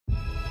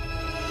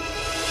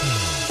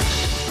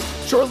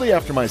Shortly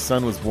after my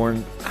son was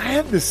born, I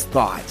had this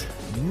thought.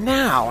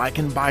 Now I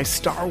can buy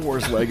Star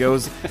Wars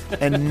Legos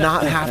and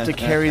not have to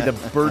carry the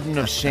burden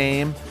of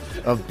shame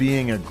of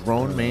being a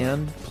grown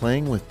man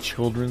playing with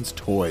children's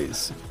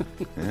toys.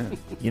 Yeah.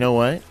 You know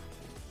what?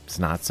 It's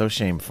not so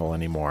shameful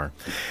anymore.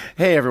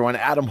 Hey everyone,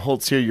 Adam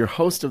Holtz here, your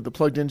host of The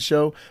Plugged In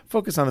Show,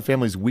 focused on the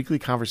family's weekly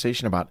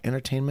conversation about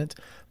entertainment,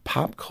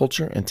 pop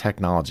culture, and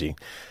technology.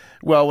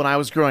 Well, when I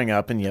was growing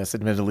up, and yes,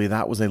 admittedly,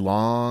 that was a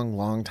long,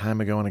 long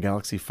time ago in a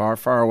galaxy far,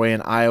 far away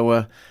in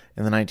Iowa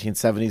in the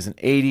 1970s and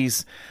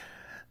 80s,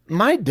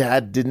 my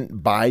dad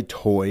didn't buy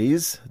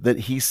toys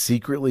that he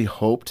secretly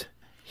hoped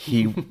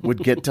he would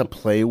get to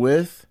play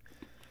with.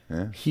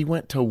 Yeah. He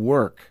went to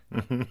work.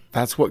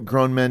 That's what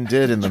grown men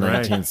did in the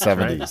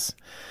 1970s. Right.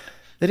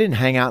 They didn't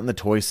hang out in the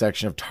toy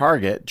section of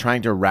Target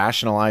trying to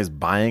rationalize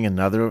buying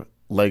another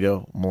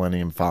Lego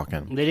Millennium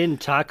Falcon. They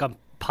didn't talk on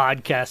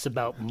podcasts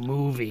about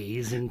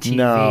movies and TV.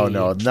 No,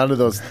 none of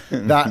those.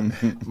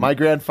 My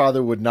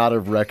grandfather would not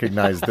have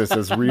recognized this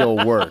as real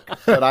work.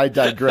 But I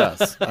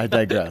digress.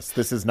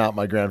 This is not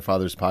my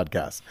grandfather's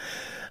podcast.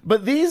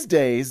 But these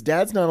days,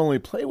 dads not only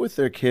play with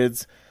their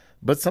kids,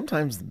 but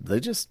sometimes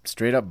they just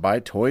straight up buy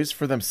toys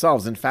for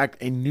themselves. In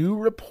fact, a new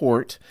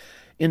report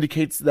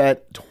indicates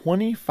that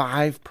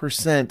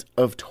 25%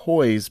 of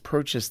toys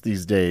purchased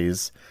these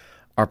days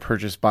are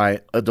purchased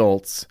by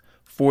adults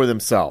for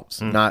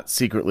themselves, not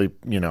secretly,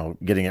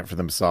 getting it for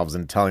themselves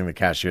and telling the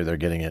cashier they're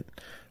getting it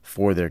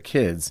for their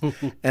kids.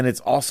 And it's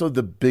also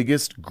the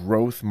biggest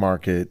growth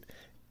market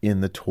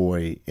in the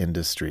toy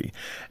industry.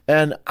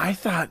 And I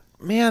thought,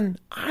 man,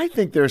 I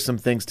think there are some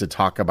things to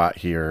talk about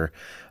here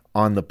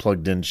on the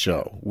Plugged In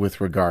Show with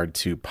regard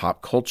to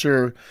pop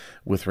culture,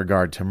 with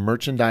regard to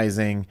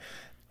merchandising,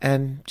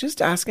 and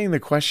just asking the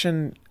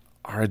question,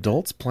 are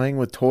adults playing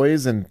with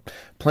toys and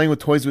playing with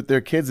toys with their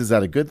kids? Is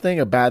that a good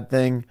thing, a bad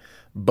thing?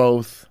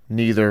 Both,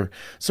 neither.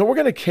 So we're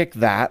going to kick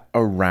that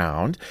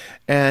around.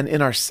 And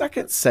in our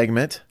second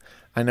segment,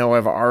 I know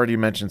I've already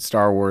mentioned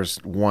Star Wars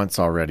once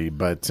already,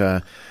 but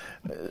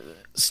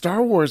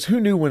Star Wars, who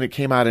knew when it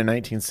came out in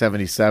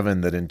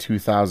 1977 that in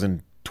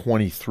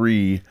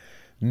 2023,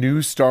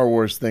 new Star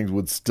Wars things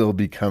would still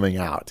be coming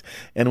out?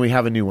 And we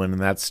have a new one,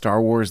 and that's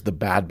Star Wars The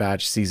Bad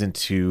Batch Season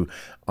 2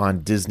 on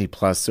Disney+.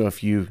 So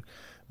if you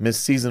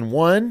missed Season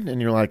 1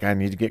 and you're like, I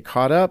need to get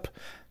caught up,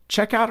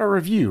 check out our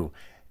review.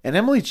 And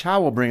Emily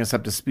Chow will bring us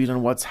up to speed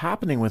on what's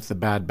happening with The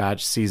Bad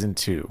Batch Season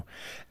 2.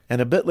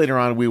 And a bit later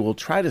on, we will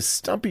try to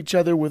stump each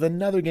other with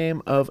another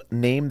game of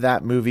Name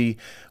That Movie,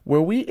 where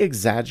we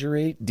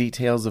exaggerate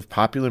details of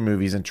popular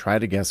movies and try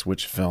to guess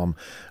which film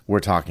we're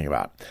talking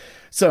about.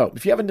 So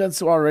if you haven't done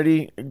so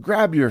already,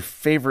 grab your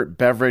favorite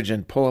beverage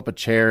and pull up a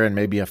chair and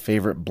maybe a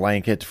favorite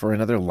blanket for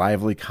another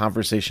lively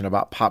conversation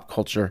about pop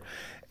culture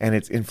and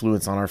its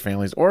influence on our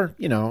families. Or,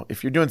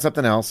 if you're doing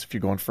something else, if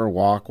you're going for a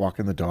walk,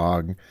 walking the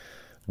dog,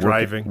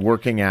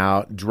 working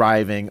out,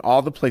 driving,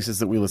 all the places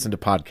that we listen to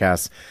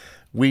podcasts.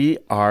 We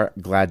are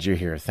glad you're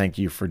here. Thank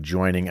you for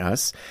joining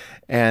us.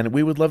 And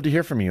we would love to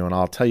hear from you. And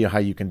I'll tell you how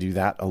you can do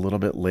that a little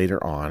bit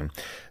later on.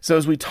 So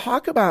as we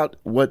talk about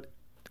what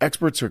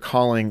experts are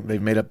calling,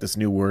 they've made up this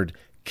new word,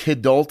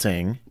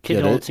 Kidulting.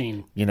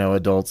 Kidulting.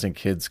 Adults and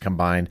kids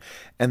combined.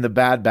 And The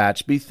Bad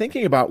Batch. Be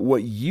thinking about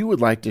what you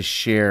would like to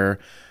share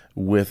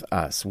with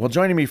us. Well,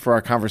 joining me for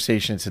our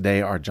conversation today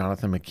are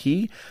Jonathan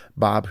McKee,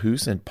 Bob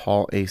Hoos, and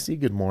Paul Acey.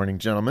 Good morning,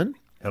 gentlemen.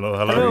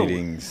 Hello.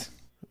 Greetings.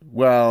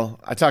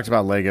 Well, I talked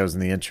about Legos in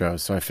the intro,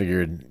 so I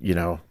figured,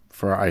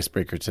 for our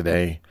icebreaker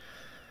today,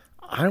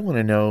 I want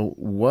to know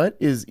what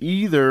is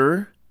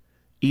either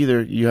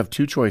you have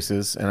two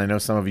choices, and I know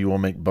some of you will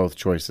make both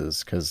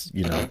choices because,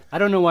 I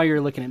don't know why you're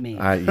looking at me.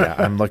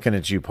 I'm looking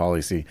at you, Paul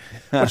Acey.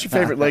 What's your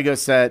favorite Lego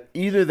set,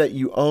 either that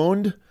you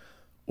owned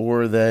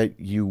or that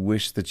you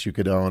wish that you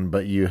could own,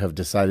 but you have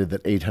decided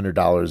that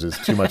 $800 is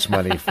too much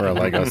money for a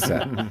Lego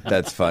set?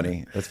 That's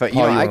funny. Paul, you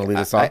want to lead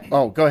us off?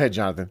 Go ahead,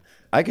 Jonathan.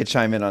 I could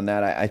chime in on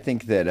that. I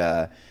think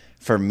that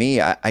for me,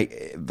 I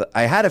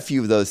had a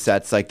few of those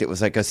sets, like it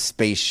was like a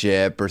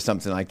spaceship or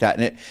something like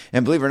that.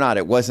 And believe it or not,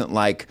 it wasn't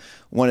like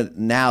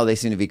now they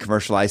seem to be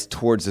commercialized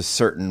towards a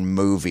certain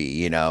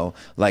movie,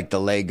 like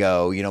the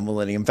Lego,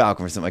 Millennium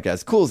Falcon or something like that.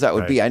 As cool as that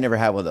would be, I never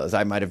had one of those.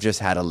 I might have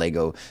just had a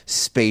Lego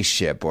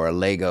spaceship or a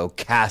Lego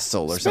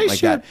castle or something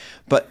like that.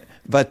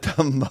 But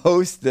the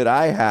most that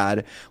I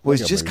had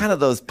was just kind of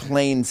those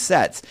plain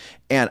sets.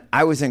 And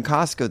I was in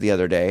Costco the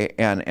other day,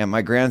 and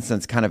my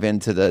grandson's kind of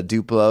into the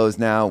Duplos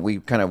now. We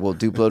kind of will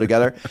Duplo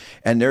together.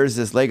 And there's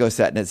this Lego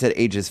set, and it said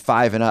ages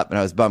 5 and up. And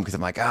I was bummed because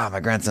I'm like,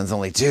 my grandson's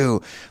only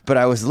 2. But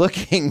I was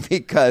looking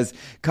because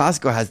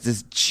Costco has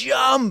this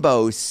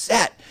jumbo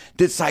set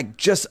that's like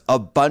just a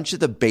bunch of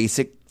the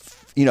basic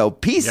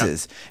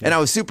pieces. And I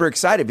was super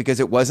excited because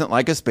it wasn't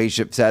like a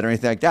spaceship set or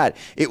anything like that.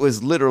 It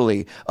was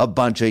literally a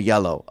bunch of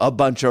yellow, a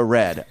bunch of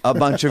red, a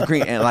bunch of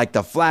green, and like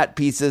the flat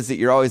pieces that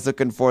you're always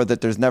looking for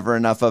that there's never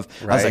enough of.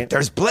 Right. I was like,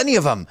 there's plenty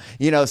of them,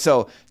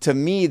 So to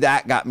me,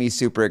 that got me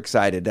super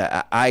excited.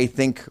 I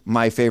think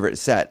my favorite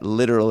set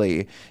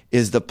literally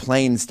is the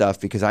plain stuff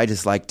because I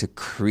just like to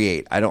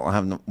create. I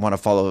don't want to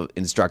follow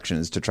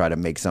instructions to try to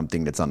make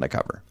something that's on the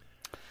cover.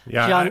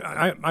 Yeah,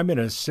 John, I'm in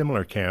a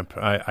similar camp.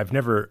 I've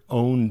never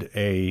owned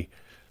a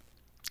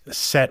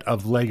set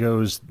of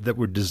Legos that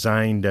were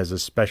designed as a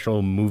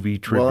special movie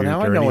tribute. Well,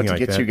 now I know what to like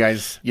get that. you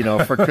guys,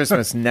 for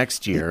Christmas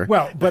next year.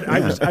 Well, but I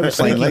was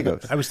Plain thinking,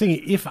 Legos. I was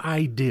thinking if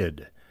I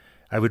did,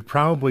 I would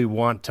probably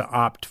want to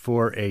opt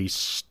for a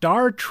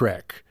Star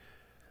Trek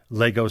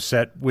Lego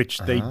set, which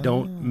they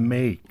don't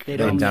make. They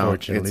don't.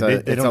 Unfortunately.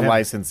 It's They a don't have-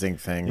 licensing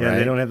thing, Yeah, right?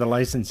 they don't have the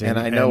licensing. And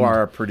I know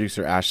our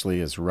producer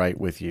Ashley is right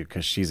with you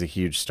because she's a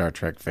huge Star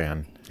Trek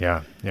fan.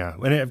 Yeah.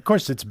 And of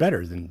course, it's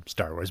better than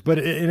Star Wars. But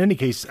in any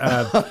case,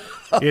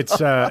 it's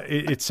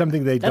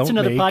something they that's don't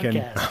another make.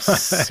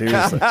 podcast.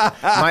 Seriously,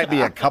 might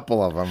be a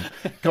couple of them.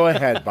 Go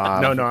ahead,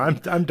 Bob. No,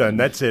 I'm done.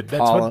 That's it. That's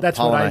Paul what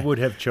and I I. would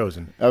have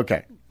chosen.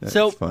 Okay.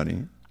 So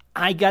Funny.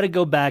 I got to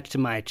go back to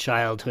my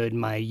childhood,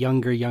 my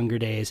younger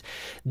days.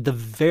 The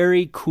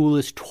very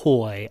coolest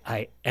toy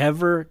I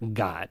ever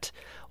got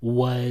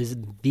was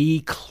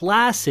the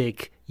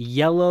classic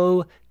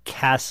yellow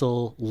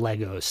castle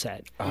Lego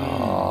set. Oh,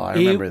 I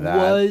remember that. It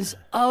was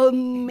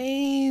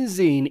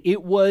amazing.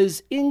 It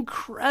was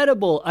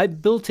incredible. I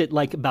built it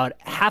like about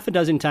half a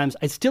dozen times.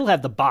 I still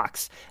have the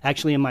box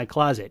actually in my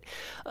closet.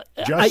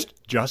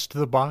 Just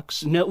the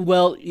box? No,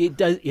 well,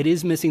 it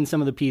is missing some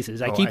of the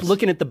pieces. I keep see.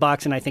 looking at the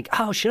box and I think,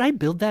 oh, should I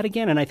build that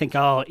again? And I think,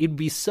 oh, it'd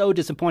be so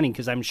disappointing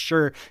because I'm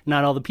sure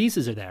not all the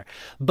pieces are there.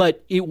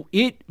 But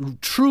it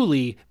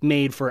truly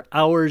made for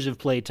hours of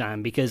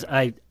playtime because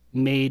I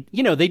made,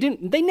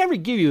 they never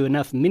give you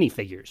enough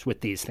minifigures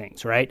with these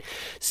things, right?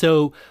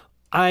 So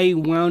I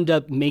wound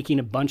up making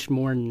a bunch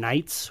more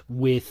knights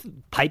with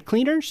pipe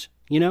cleaners.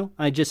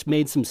 I just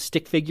made some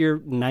stick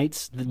figure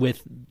knights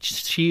with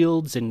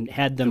shields and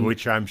had them,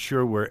 Which I'm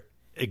sure were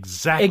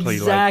exactly like the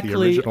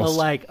exactly originals.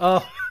 alike.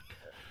 Oh,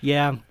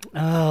 yeah.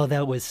 Oh,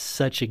 that was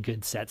such a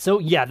good set. So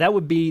yeah, that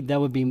would be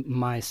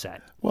my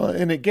set. Well,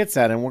 and it gets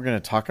at, and we're going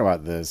to talk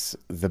about this,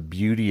 the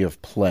beauty of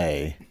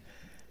play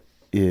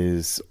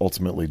is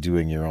ultimately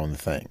doing your own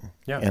thing.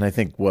 Yeah. And I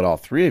think what all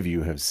three of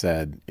you have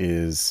said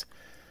is,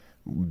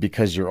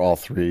 because you're all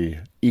three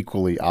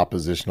equally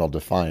oppositional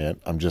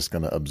defiant, I'm just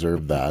going to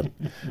observe that.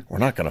 We're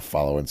not going to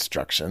follow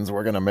instructions.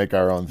 We're going to make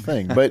our own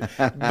thing. But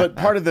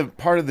part of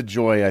the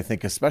joy, I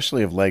think,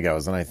 especially of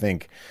Legos, and I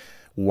think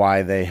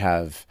why they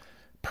have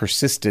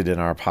persisted in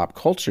our pop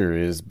culture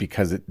is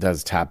because it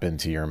does tap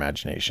into your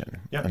imagination.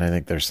 Yeah. And I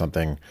think there's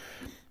something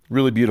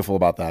really beautiful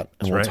about that.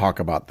 And we'll right. talk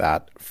about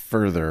that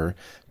further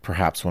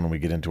perhaps when we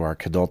get into our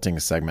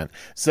Kidulting segment.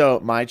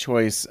 So my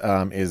choice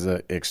is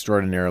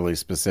extraordinarily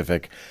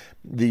specific.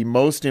 The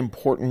most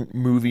important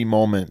movie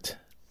moment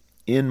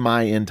in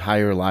my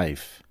entire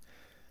life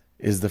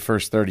is the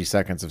first 30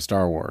 seconds of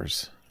Star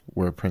Wars,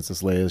 where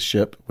Princess Leia's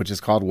ship, which is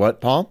called what,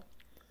 Paul?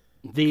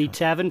 The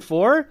Tavern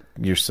 4?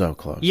 You're so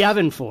close.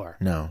 Yavin 4.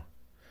 No.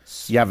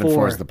 Yavin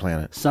 4 is the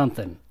planet.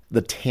 Something.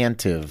 The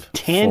Tantive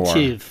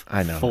 4.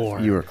 I know.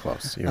 4. You were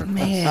close. You were close.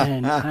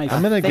 Man,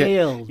 I'm gonna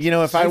failed. get.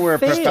 If I were a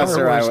failed. professor,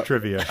 Star Wars I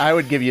trivia. I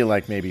would give you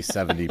like maybe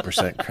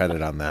 70%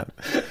 credit on that.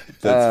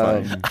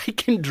 That's funny. I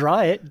can draw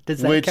it.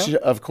 Does that Which, count?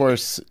 of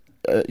course,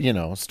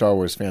 Star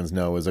Wars fans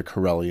know is a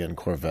Corellian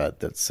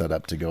Corvette that's set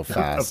up to go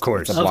fast. Of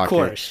course. It's a Of blockade.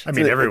 course. I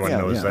mean, everyone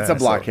knows that. It's a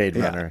blockade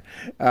runner.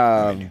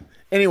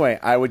 Anyway,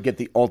 I would get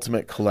the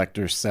ultimate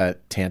collector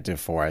set Tantive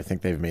 4. I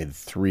think they've made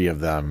 3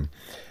 of them,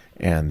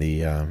 and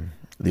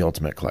the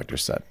ultimate collector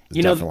set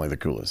is definitely the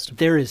coolest.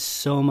 There is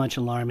so much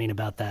alarming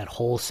about that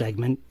whole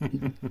segment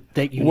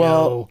that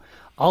know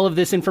all of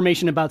this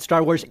information about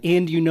Star Wars,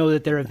 and you know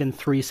that there have been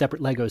 3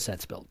 separate Lego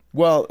sets built.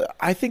 Well,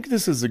 I think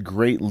this is a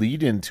great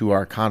lead into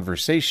our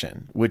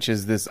conversation, which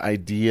is this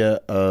idea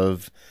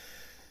of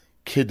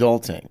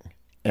kidulting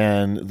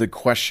and the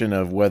question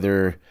of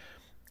whether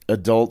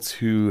adults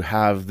who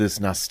have this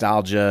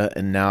nostalgia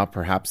and now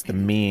perhaps the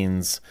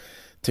means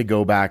to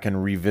go back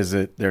and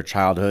revisit their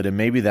childhood, and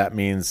maybe that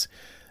means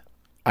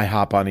I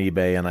hop on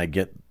eBay and I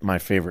get my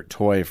favorite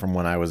toy from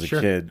when I was a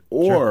kid.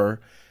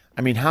 Or,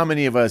 I mean, how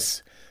many of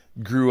us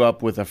grew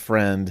up with a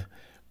friend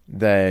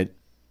that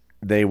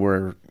they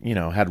were,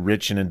 had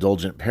rich and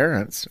indulgent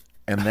parents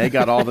and they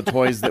got all the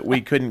toys that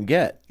we couldn't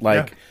get?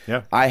 Like,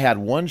 I had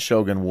one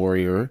Shogun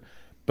Warrior,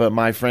 but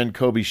my friend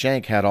Kobe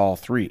Shank had all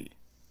 3,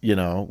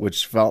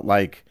 which felt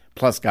like,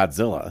 plus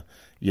Godzilla,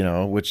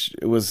 which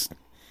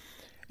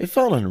it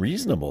felt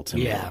unreasonable to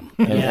me. Yeah.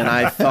 And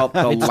I felt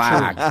the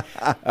lack.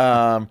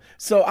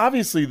 So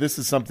obviously this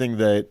is something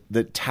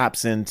that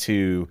taps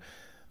into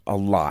a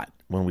lot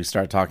when we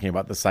start talking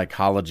about the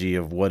psychology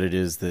of what it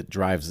is that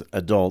drives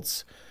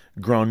adults,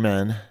 grown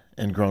men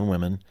and grown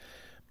women,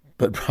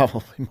 but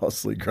probably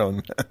mostly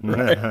grown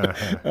men,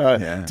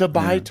 right? To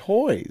buy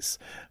toys.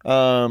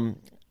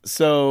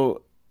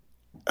 So,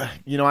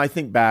 I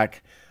think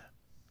back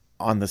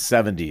on the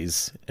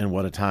 70s and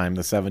what a time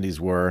the 70s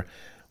were.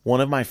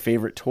 One of my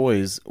favorite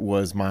toys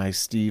was my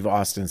Steve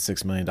Austin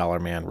 $6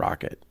 Million Man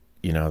rocket,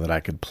 that I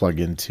could plug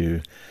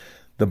into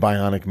the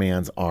Bionic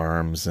Man's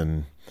arms.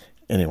 And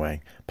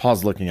anyway,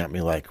 Paul's looking at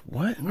me like,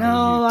 what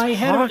are you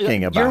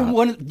talking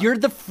about? You're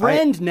the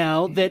friend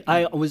now that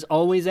I was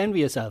always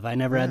envious of. I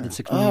never had the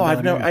 $6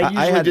 million. I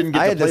usually didn't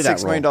get to play that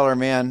 $6 million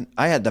man.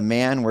 I had the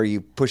man where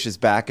you push his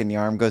back and the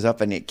arm goes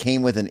up, and it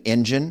came with an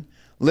engine.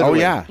 Literally.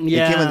 Oh, yeah.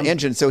 It came with an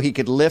engine so he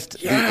could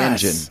lift the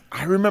engine.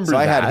 I remember that. So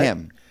I had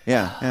him.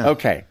 Yeah.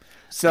 Okay.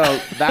 So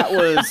that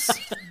was,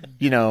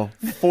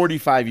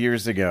 45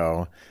 years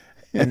ago.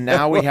 And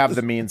now we have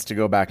the means to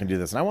go back and do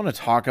this. And I want to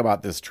talk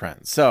about this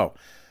trend. So,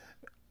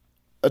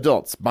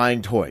 adults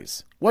buying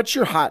toys. What's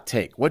your hot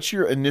take? What's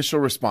your initial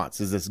response?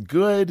 Is this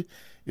good?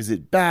 Is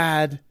it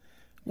bad?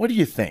 What do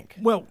you think?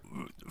 Well,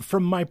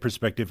 from my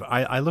perspective,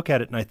 I look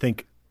at it and I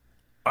think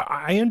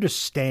I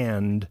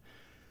understand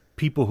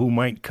people who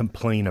might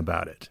complain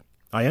about it.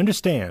 I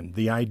understand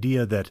the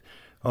idea that,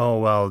 oh,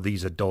 well,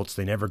 these adults,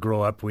 they never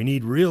grow up. We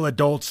need real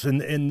adults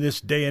in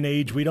this day and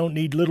age. We don't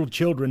need little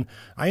children.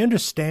 I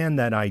understand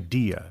that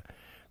idea.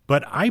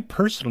 But I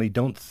personally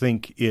don't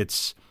think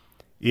it's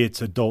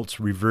adults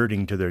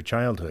reverting to their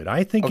childhood.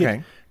 I think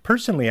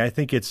personally, I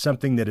think it's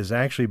something that has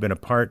actually been a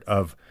part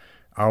of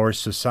our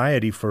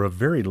society for a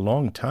very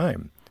long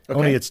time.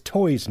 Only it's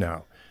toys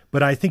now.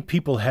 But I think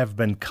people have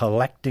been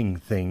collecting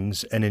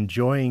things and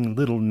enjoying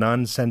little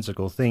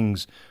nonsensical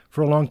things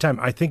for a long time.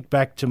 I think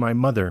back to my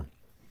mother.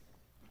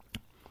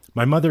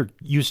 My mother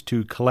used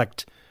to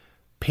collect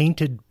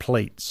painted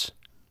plates.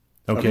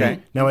 Okay.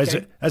 Now, as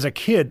a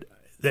kid,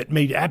 that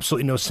made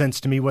absolutely no sense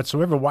to me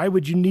whatsoever. Why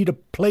would you need a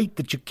plate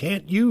that you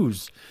can't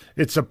use?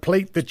 It's a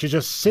plate that you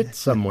just sit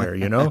somewhere,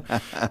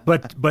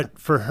 But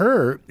for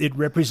her, it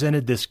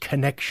represented this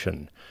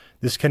connection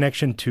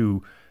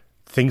to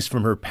things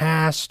from her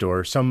past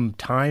or some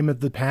time of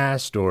the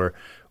past or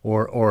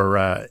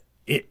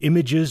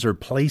images or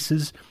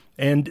places,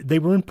 and they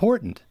were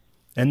important.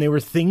 And they were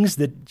things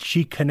that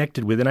she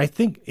connected with. And I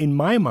think, in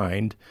my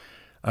mind,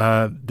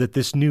 that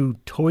this new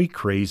toy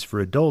craze for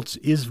adults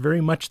is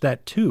very much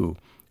that too,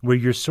 where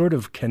you're sort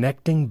of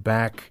connecting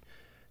back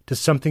to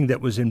something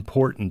that was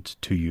important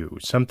to you,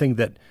 something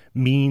that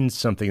means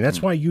something.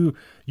 That's why you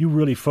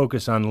really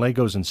focus on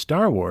Legos and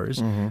Star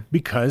Wars,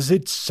 because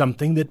it's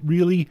something that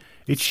really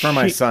it's for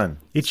my son.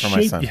 It's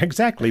shaped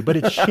exactly, but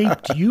it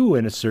shaped you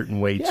in a certain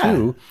way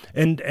too.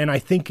 And I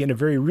think, in a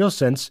very real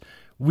sense,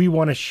 we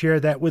want to share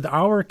that with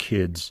our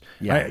kids.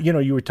 Yeah.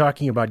 You were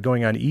talking about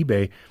going on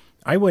eBay.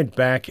 I went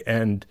back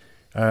and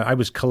I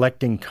was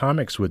collecting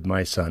comics with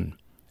my son.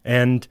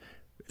 And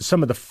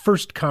some of the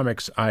first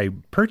comics I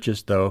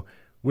purchased, though,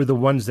 were the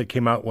ones that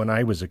came out when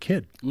I was a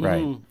kid.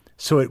 Right.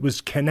 So it was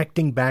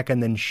connecting back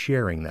and then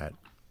sharing that.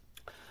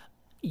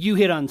 You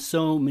hit on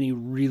so many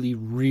really,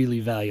 really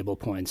valuable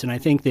points. And I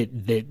think that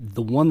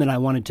the one that I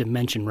wanted to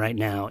mention right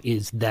now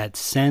is that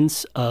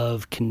sense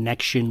of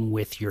connection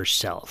with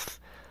yourself.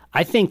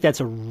 I think that's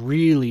a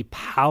really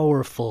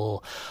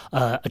powerful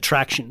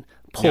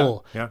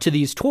pull to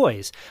these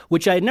toys,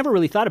 which I had never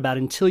really thought about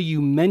until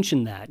you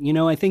mentioned that.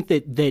 I think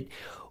that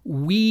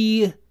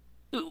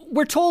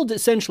we're told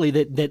essentially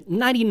that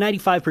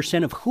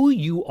 95% of who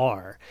you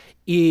are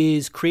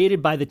is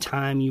created by the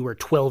time you are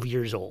 12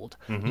 years old.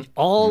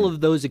 All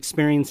of those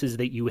experiences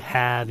that you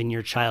have in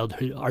your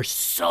childhood are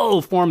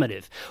so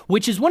formative,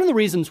 which is one of the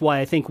reasons why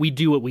I think we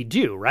do what we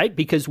do, right?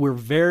 Because we're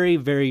very,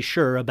 very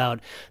sure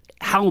about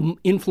how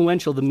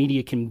influential the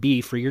media can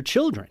be for your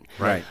children.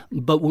 Right.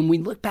 But when we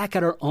look back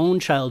at our own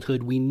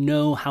childhood, we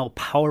know how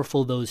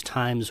powerful those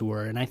times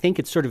were. And I think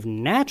it's sort of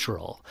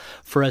natural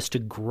for us to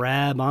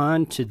grab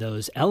onto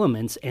those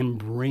elements and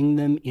bring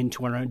them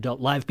into our adult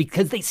life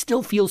because they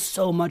still feel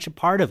so much a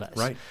part of us.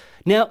 Right.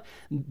 Now,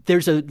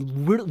 there's a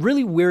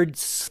really weird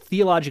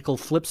theological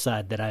flip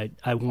side that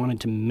I wanted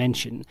to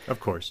mention.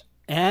 Of course.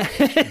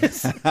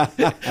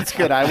 That's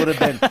good. I would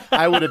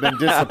have been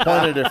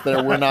disappointed if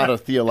there were not a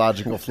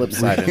theological flip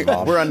side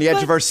involved. We're on the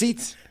edge of our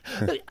seats.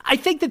 I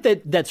think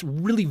that's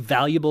really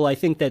valuable. I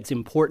think that's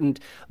important.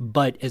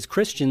 But as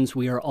Christians,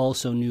 we are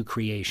also new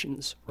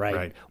creations,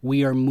 right?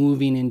 We are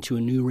moving into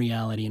a new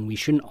reality, and we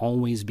shouldn't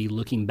always be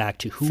looking back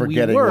to who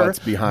Forgetting we were. What's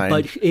behind.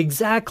 But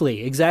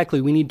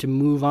exactly. We need to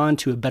move on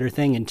to a better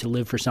thing and to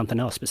live for something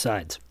else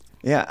besides.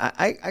 Yeah,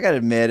 I got to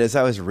admit, as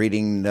I was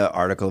reading the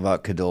article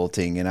about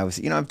Kidulting, and I was,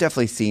 I've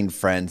definitely seen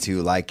friends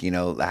who like,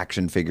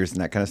 action figures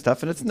and that kind of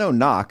stuff, and it's no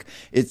knock.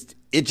 It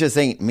just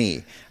ain't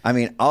me. I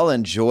mean, I'll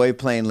enjoy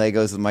playing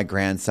Legos with my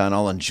grandson.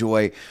 I'll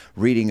enjoy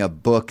reading a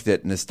book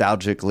that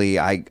nostalgically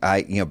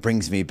I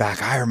brings me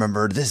back. I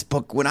remember this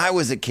book when I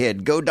was a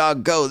kid. Go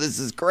Dog Go. This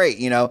is great,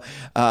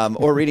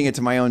 or reading it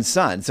to my own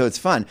son. So it's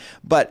fun.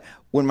 But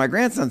when my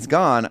grandson's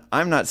gone,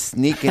 I'm not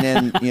sneaking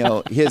in,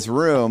 his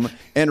room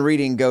and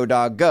reading Go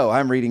Dog Go.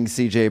 I'm reading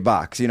CJ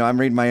Box. I'm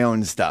reading my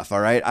own stuff.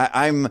 All right.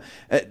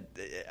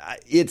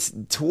 It's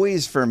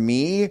toys for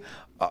me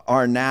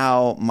are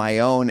now my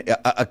own.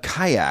 A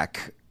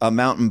kayak a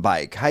mountain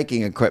bike,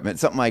 hiking equipment,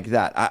 something like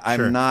that.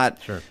 I'm not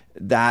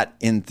that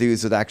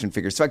enthused with action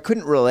figures. So I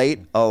couldn't relate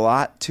a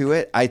lot to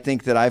it. I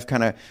think that I've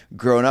kind of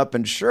grown up,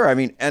 and sure, I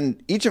mean,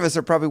 and each of us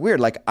are probably weird.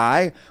 Like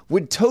I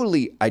would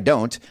totally,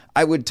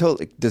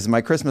 this is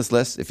my Christmas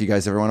list. If you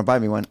guys ever want to buy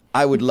me one,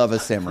 I would love a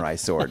samurai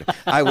sword.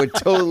 I would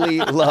totally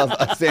love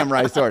a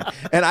samurai sword.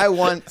 And I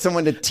want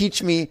someone to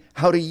teach me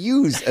how to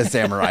use a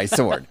samurai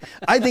sword.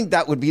 I think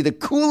that would be the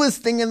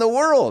coolest thing in the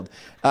world.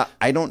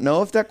 I don't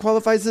know if that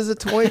qualifies as a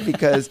toy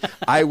because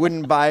I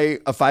wouldn't buy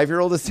a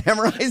 5-year-old a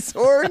samurai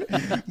sword.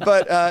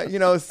 But,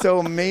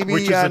 so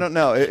maybe, I don't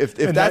know. If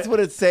that's what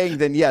it's saying,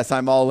 then yes,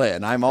 I'm all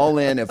in. I'm all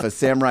in if a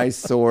samurai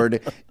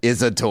sword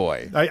is a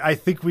toy. I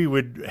think we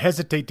would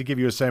hesitate to give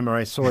you a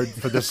samurai sword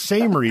for the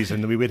same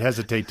reason that we would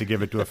hesitate to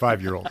give it to a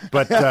 5-year-old.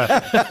 But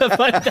that's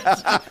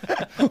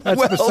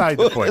beside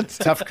the point.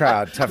 Tough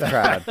crowd.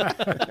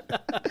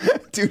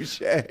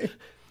 Touche.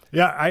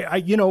 Yeah,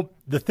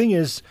 the thing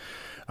is,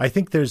 I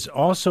think there's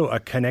also a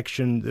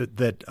connection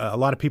that a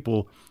lot of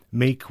people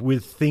make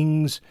with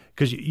things,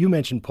 because you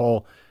mentioned,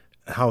 Paul,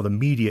 how the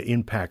media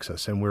impacts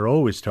us, and we're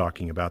always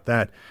talking about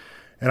that.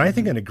 And I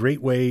think in a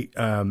great way,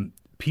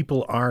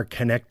 people are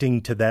connecting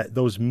to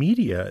those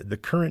media, the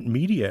current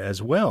media as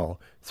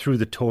well, through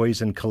the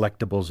toys and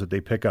collectibles that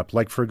they pick up.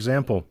 Like, for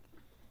example,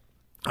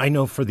 I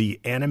know for the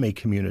anime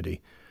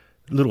community,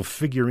 little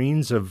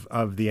figurines of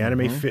the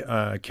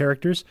anime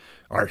characters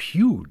are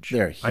huge.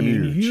 They're huge. I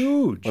mean,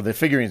 huge. Well, the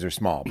figures are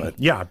small, but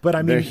but I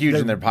mean, they're huge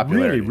in their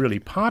popularity. Really, really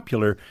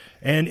popular.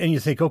 And you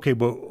think, okay,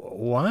 but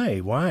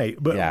why?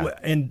 But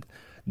and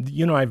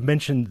I've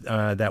mentioned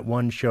that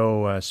one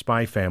show,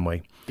 Spy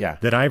Family,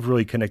 that I've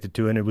really connected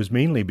to, and it was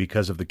mainly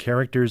because of the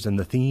characters and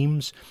the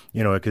themes.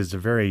 Because it's a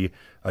very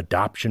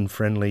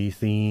adoption-friendly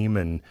theme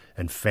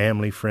and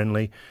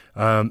family-friendly.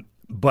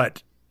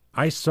 But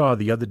I saw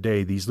the other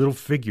day these little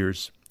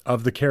figures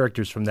of the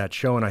characters from that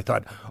show, and I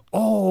thought,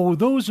 oh,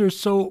 those are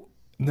so...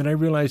 And then I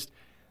realized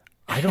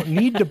I don't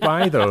need to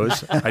buy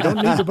those. But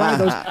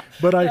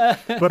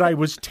I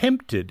was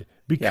tempted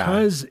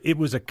because it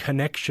was a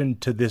connection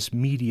to this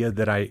media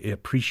that I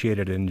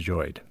appreciated and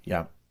enjoyed.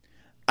 Yeah.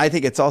 I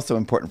think it's also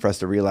important for us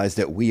to realize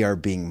that we are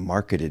being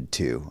marketed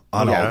to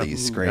on all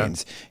these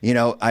screens.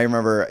 Yeah. I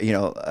remember,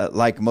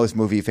 like most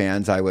movie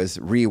fans, I was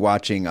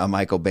rewatching a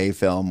Michael Bay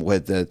film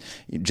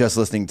just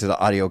listening to the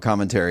audio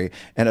commentary.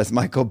 And as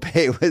Michael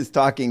Bay was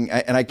talking,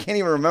 and I can't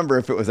even remember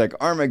if it was like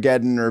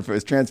Armageddon or if it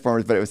was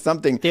Transformers, but it was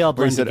something they all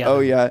where he said, together. "Oh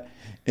yeah."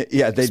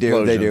 Yeah, they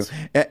do.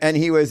 And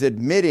he was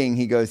admitting,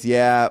 he goes,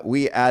 yeah,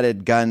 we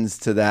added guns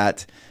to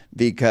that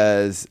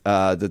because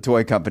the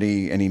toy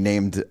company, and he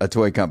named a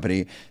toy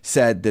company,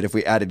 said that if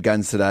we added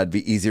guns to that, it'd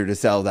be easier to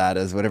sell that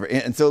as whatever.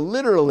 And so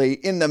literally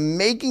in the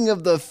making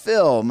of the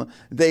film,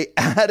 they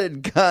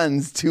added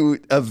guns to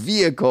a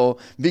vehicle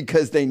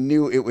because they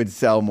knew it would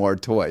sell more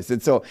toys.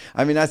 And so,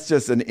 I mean, that's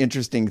just an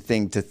interesting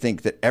thing to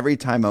think that every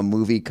time a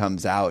movie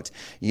comes out,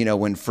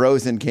 when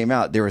Frozen came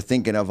out, they were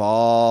thinking of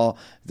all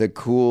the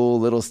cool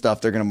little stuff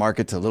they're going to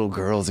market to little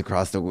girls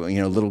across the,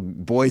 little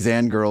boys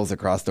and girls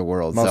across the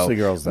world. Mostly so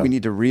girls, though. We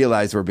need to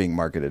realize we're being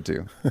marketed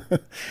to.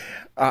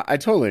 I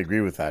totally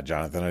agree with that,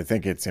 Jonathan. I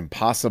think it's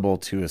impossible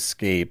to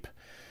escape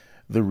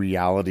the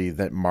reality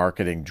that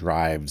marketing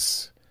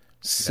drives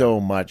so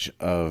much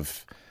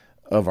of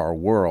our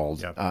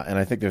world. Yep. And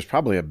I think there's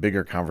probably a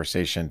bigger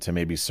conversation to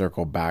maybe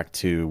circle back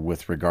to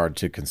with regard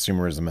to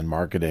consumerism and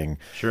marketing,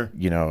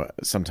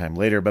 sometime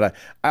later. But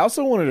I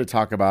also wanted to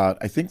talk about,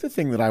 I think the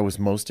thing that I was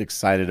most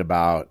excited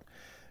about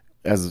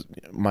as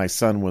my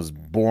son was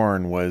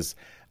born was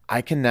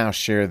I can now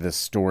share this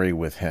story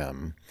with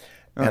him.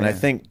 And I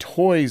think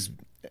toys,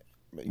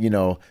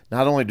 not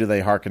only do they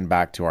harken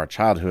back to our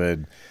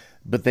childhood,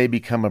 but they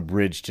become a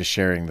bridge to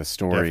sharing the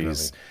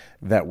stories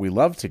that we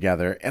love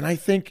together. And I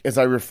think as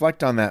I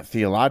reflect on that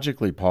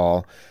theologically,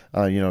 Paul,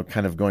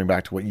 kind of going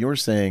back to what you were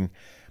saying,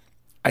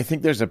 I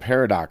think there's a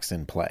paradox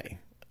in play.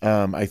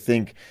 I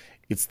think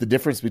it's the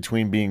difference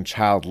between being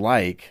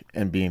childlike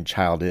and being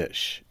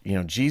childish.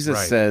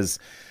 Jesus says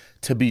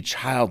to be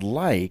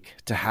childlike,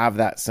 to have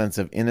that sense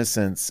of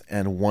innocence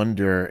and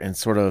wonder and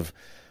sort of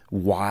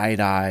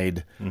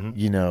wide-eyed,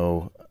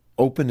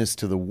 openness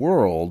to the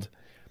world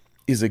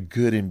is a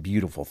good and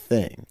beautiful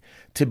thing.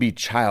 To be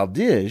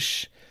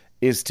childish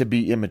is to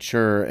be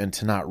immature and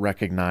to not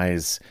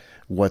recognize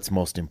what's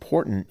most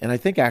important. And I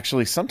think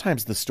actually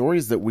sometimes the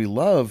stories that we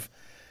love,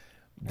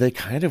 they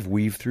kind of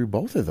weave through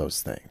both of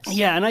those things.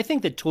 Yeah, and I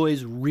think that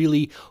toys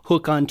really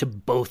hook onto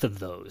both of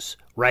those,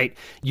 right?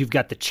 You've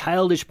got the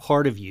childish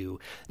part of you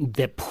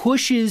that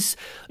pushes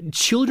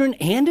children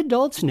and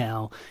adults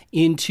now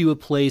into a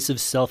place of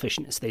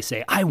selfishness. They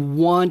say, I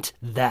want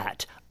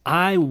that.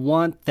 I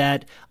want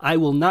that. I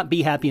will not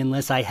be happy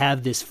unless I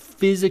have this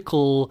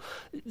physical,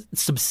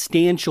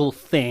 substantial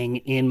thing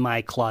in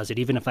my closet,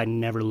 even if I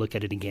never look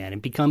at it again.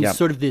 It becomes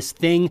sort of this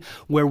thing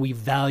where we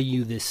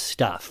value this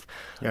stuff.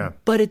 Yeah.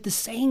 But at the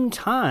same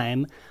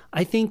time,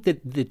 I think that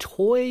the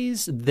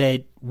toys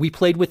that we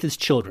played with as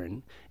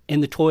children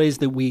and the toys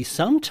that we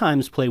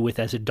sometimes play with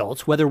as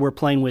adults, whether we're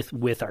playing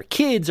with our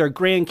kids, our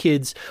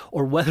grandkids,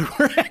 or whether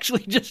we're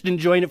actually just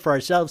enjoying it for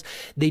ourselves,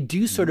 they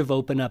do sort of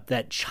open up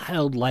that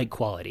childlike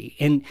quality.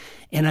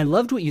 And I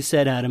loved what you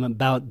said, Adam,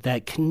 about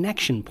that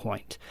connection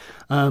point.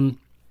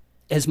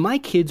 As my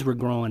kids were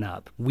growing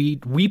up, we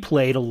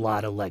played a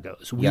lot of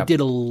Legos. We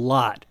did a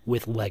lot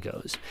with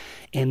Legos.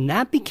 And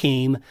that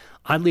became,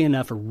 oddly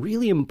enough, a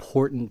really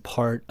important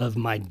part of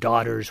my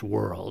daughter's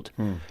world.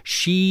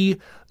 She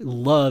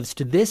loves,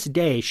 to this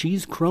day,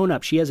 she's grown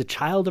up, she has a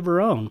child of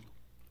her own.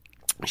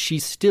 She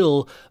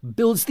still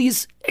builds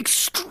these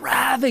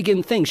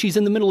extravagant things. She's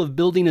in the middle of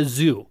building a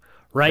zoo.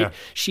 Right? Yeah.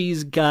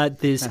 She's got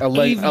this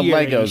aviary. A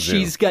Lego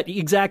zoo.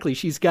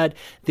 She's got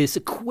this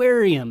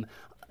aquarium.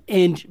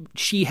 And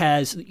she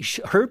has,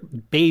 her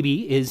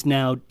baby is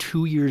now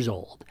 2 years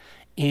old.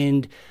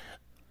 And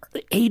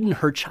Aiden,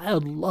 her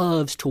child,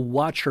 loves to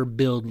watch her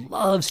build,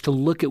 loves to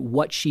look at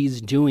what she's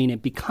doing.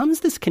 It becomes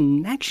this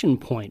connection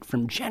point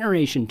from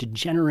generation to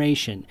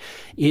generation.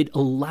 It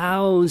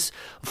allows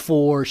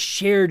for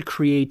shared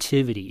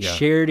creativity,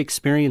 shared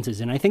experiences.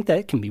 And I think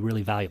that can be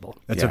really valuable.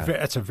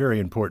 That's a very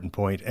important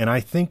point. And I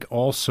think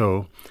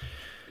also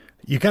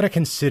you got to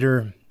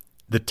consider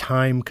the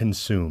time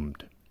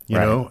consumed. You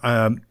know,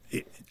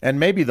 and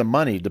maybe the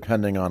money,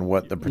 depending on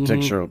what the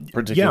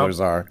particulars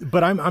are.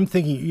 But I'm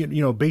thinking,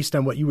 you know, based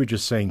on what you were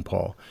just saying,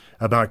 Paul,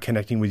 about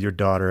connecting with your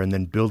daughter and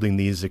then building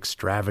these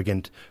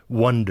extravagant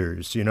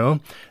wonders, you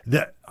know,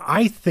 that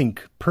I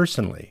think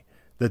personally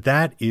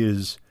that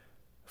is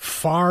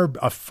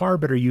a far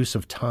better use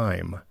of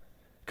time.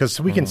 Because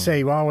we can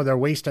say, well, they're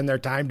wasting their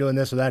time doing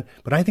this or that.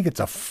 But I think it's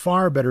a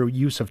far better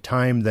use of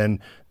time than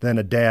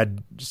a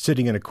dad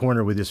sitting in a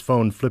corner with his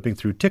phone flipping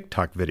through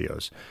TikTok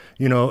videos.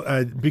 You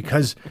know,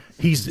 because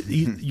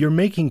you're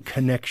making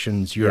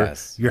connections.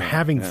 You're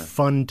having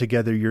fun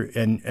together. You're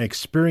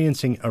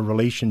experiencing a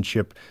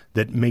relationship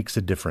that makes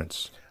a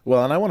difference.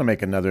 Well, and I want to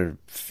make another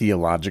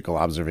theological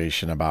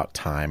observation about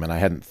time. And I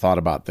hadn't thought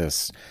about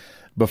this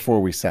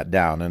before we sat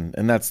down,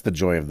 and that's the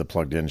joy of the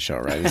Plugged In show,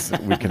 right?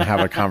 We can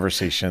have a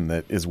conversation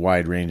that is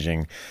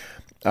wide-ranging.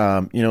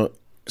 You know,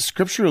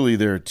 scripturally,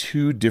 there are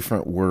two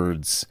different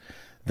words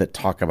that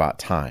talk about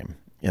time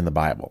in the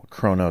Bible,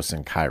 chronos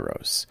and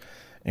kairos.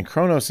 And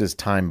chronos is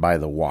time by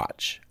the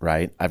watch,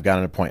 right? I've got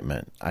an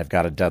appointment. I've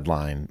got a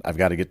deadline. I've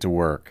got to get to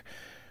work.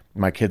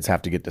 My kids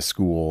have to get to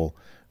school.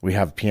 We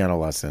have piano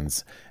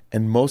lessons.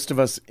 And most of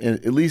us,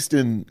 at least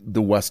in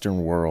the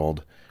Western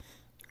world,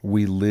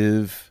 we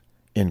live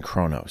in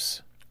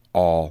chronos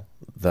all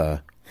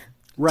the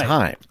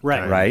time,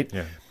 right?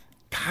 Yeah.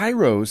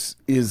 Kairos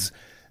is,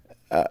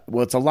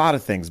 well, it's a lot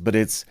of things, but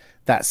it's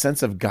that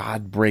sense of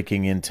God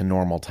breaking into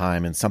normal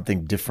time and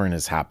something different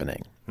is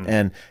happening.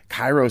 And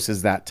Kairos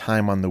is that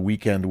time on the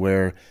weekend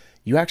where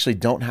you actually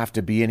don't have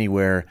to be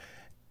anywhere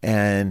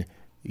and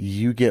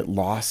you get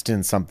lost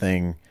in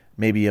something,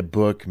 maybe a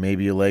book,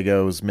 maybe a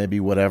Legos,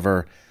 maybe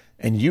whatever,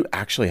 and you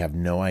actually have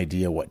no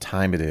idea what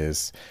time it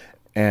is.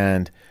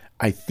 And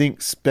I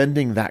think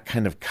spending that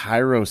kind of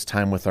kairos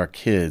time with our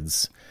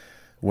kids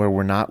where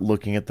we're not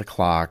looking at the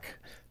clock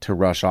to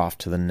rush off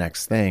to the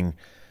next thing,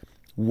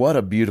 what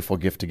a beautiful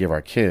gift to give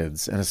our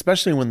kids. And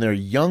especially when they're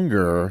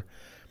younger,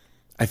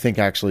 I think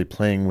actually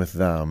playing with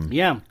them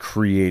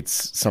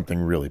creates something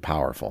really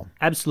powerful.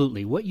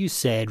 Absolutely. What you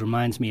said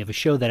reminds me of a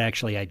show that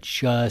actually I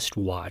just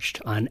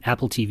watched on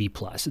Apple TV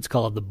Plus. It's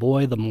called The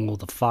Boy, the Mole,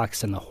 the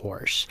Fox, and the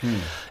Horse.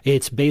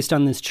 It's based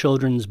on this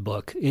children's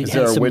book. Is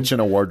there a witch in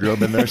a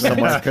wardrobe in there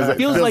somewhere? Because it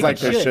feels like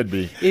there should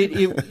be.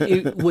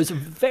 It was a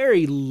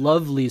very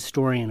lovely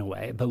story in a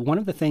way, but one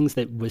of the things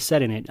that was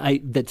said in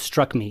it that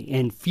struck me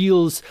and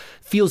feels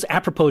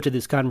apropos to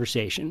this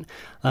conversation,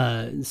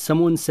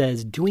 someone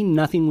says, doing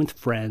nothing with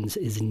friends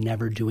is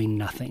never doing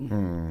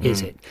nothing,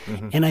 is it?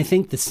 And I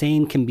think the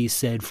same can be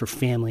said for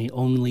family,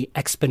 only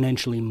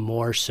exponentially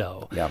more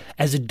so.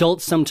 As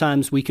adults,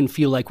 sometimes we can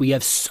feel like we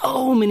have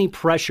so many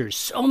pressures,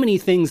 so many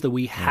things that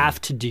we have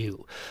to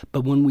do.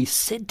 But when we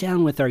sit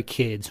down with our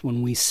kids,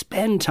 when we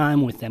spend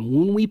time with them,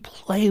 when we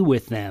play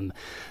with them,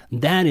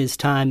 that is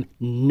time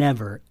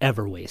never,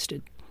 ever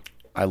wasted.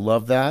 I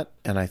love that,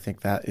 and I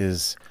think that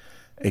is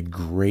a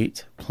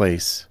great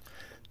place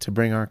to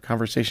bring our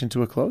conversation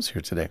to a close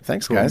here today.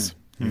 Thanks, guys.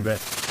 You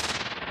bet.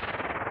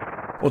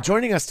 Well,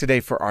 joining us today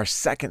for our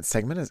second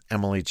segment is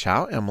Emily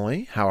Chow.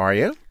 Emily, how are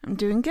you? I'm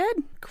doing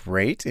good.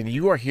 Great. And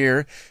you are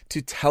here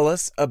to tell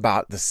us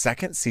about the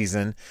second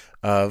season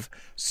of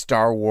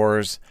Star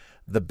Wars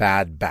The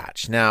Bad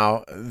Batch.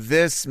 Now,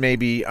 this may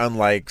be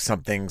unlike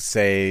something,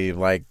 say,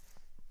 like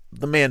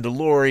The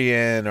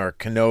Mandalorian or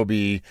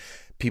Kenobi.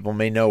 People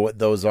may know what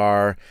those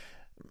are.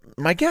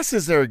 My guess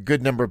is there are a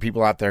good number of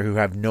people out there who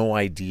have no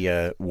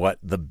idea what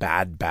The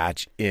Bad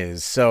Batch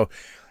is. So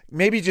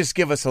maybe just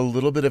give us a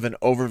little bit of an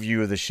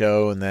overview of the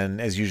show, and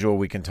then, as usual,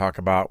 we can talk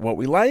about what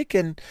we like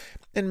and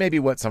maybe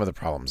what some of the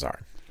problems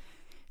are.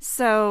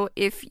 So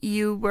if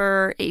you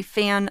were a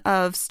fan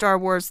of Star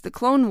Wars The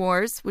Clone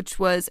Wars, which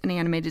was an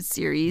animated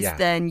series,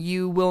 then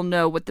you will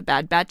know what The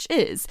Bad Batch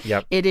is.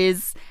 Yep. It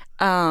is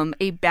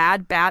a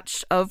bad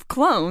batch of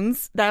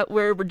clones that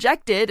were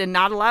rejected and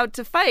not allowed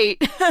to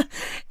fight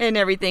and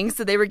everything.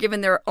 So they were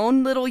given their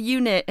own little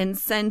unit and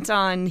sent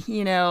on,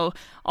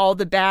 all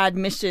the bad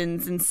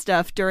missions and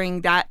stuff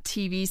during that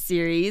TV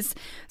series.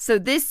 So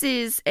this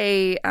is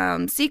a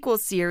sequel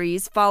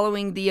series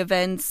following the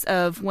events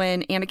of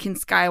when Anakin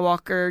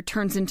Skywalker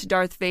turns into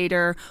Darth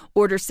Vader,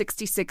 Order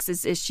 66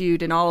 is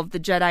issued, and all of the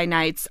Jedi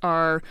Knights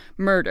are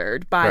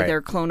murdered by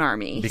their clone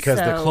army. Because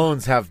the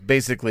clones have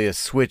basically a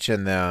switch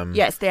in them.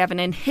 Yes, they have an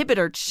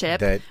inhibitor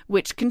chip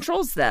which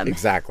controls them.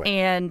 Exactly.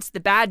 And the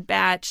Bad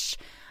Batch,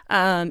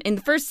 in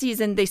the first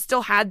season, they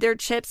still had their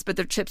chips, but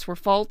their chips were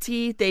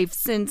faulty. They've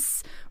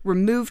since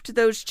removed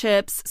those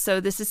chips. So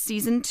this is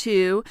season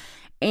 2.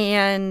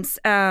 And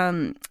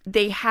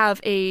they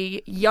have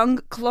a young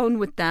clone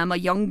with them, a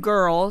young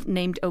girl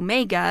named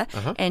Omega.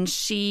 And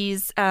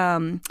she's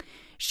an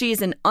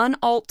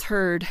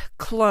unaltered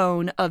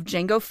clone of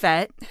Jango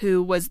Fett,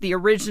 who was the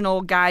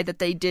original guy that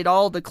they did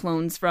all the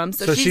clones from.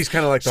 So she's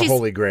kind of like the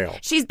Holy Grail.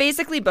 She's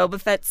basically Boba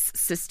Fett's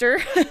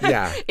sister,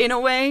 in a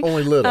way.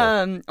 Only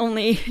little.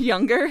 Only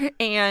younger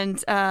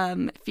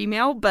and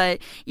female.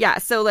 But yeah,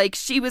 so like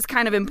she was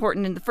kind of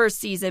important in the first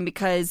season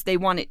because they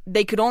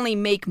could only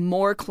make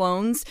more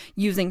clones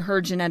using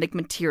her genetic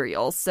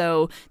material.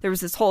 So there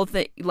was this whole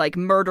thing, like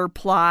murder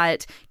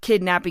plot,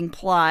 kidnapping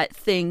plot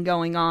thing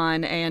going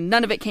on, and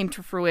none of it came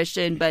to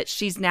fruition, but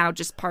she's now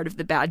just part of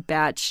the Bad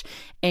Batch.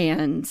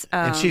 And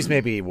she's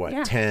maybe,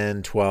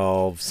 10,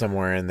 12,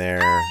 somewhere in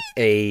there,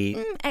 8.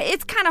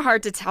 It's kind of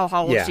hard to tell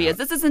how old she is.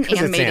 This is an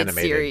animated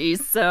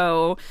series,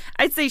 so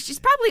I'd say she's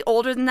probably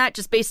older than that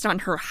just based on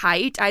her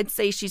height. I'd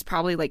say she's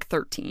probably like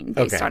 13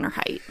 based on her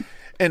height.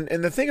 And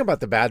the thing about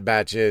the Bad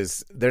Batch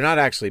is they're not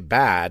actually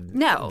bad.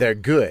 No. They're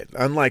good.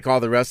 Unlike all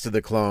the rest of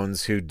the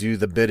clones who do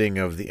the bidding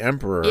of the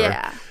Emperor,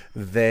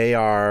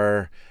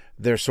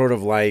 they're sort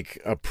of like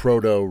a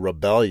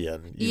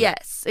proto-rebellion.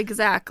 Yes,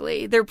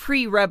 exactly. They're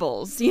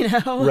pre-rebels,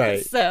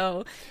 Right.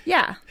 So,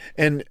 yeah.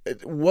 And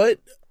what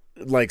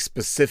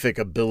specific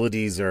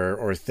abilities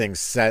or things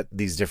set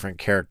these different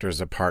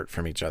characters apart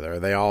from each other? Are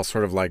they all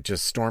sort of like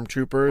just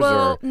stormtroopers?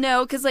 Well,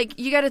 no, because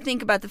you got to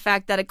think about the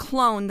fact that a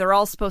clone, they're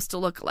all supposed to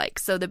look like.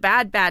 So the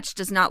Bad Batch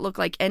does not look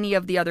like any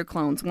of the other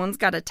clones. One's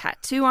got a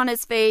tattoo on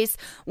his face.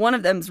 One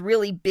of them's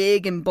really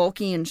big and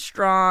bulky and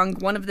strong.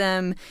 One of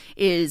them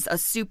is a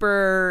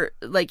super,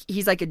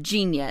 he's like a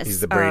genius. He's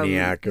the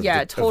brainiac of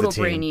the total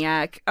team.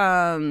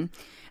 Brainiac.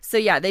 So,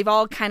 yeah, they've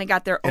all kind of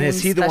got their own. And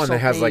is he the one that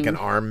has thing. An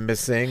arm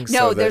missing?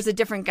 No, there's a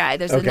different guy.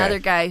 There's another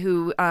guy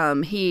who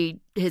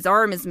his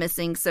arm is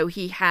missing, so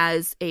he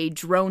has a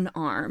drone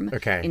arm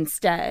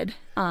instead.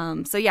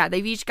 So, yeah,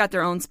 they've each got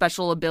their own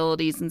special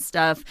abilities and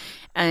stuff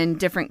and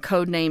different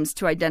code names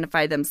to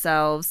identify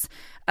themselves.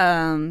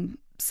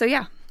 So,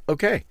 yeah.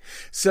 Okay.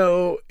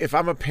 So if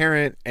I'm a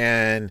parent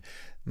and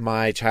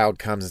my child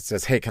comes and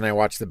says, hey, can I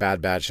watch The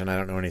Bad Batch? And I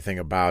don't know anything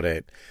about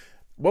it.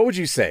 What would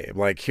you say?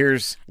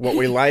 Here's what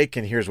we like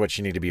and here's what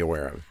you need to be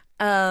aware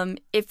of.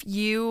 If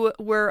you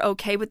were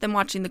okay with them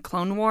watching the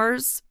Clone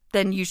Wars,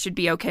 then you should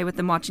be okay with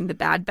them watching The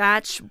Bad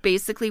Batch.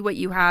 Basically, what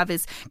you have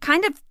is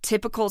kind of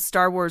typical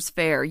Star Wars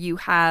fare. You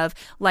have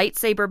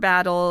lightsaber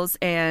battles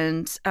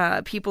and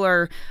people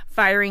are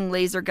firing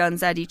laser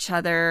guns at each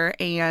other,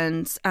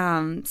 and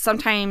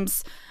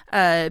sometimes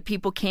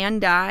people can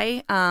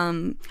die.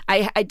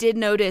 I did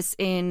notice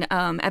in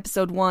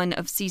episode 1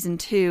 of season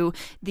 2,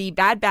 the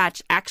Bad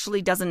Batch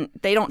actually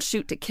they don't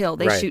shoot to kill.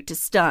 They shoot to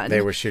stun.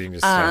 They were shooting to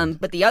stun.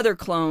 But the other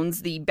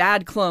clones, the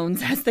bad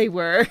clones as they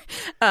were,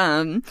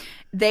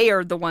 they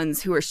are the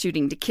ones who are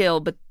shooting to kill.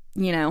 But,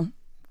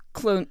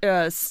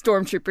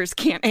 stormtroopers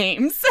can't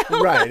aim.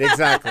 So. Right,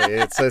 exactly.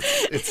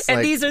 It's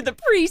and these are the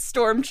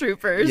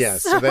pre-stormtroopers.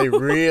 Yes, so they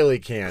really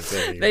can't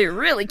aim. They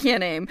really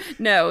can't aim.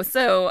 No,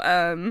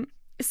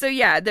 So,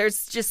 yeah,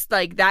 there's just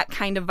that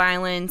kind of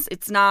violence.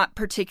 It's not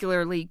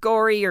particularly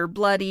gory or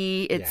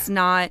bloody. It's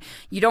not,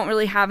 you don't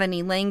really have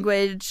any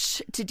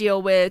language to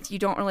deal with. You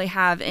don't really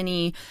have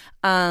any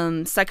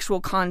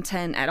sexual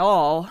content at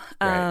all.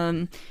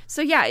 Right.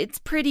 So, yeah, it's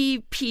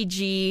pretty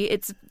PG.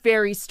 It's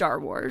very Star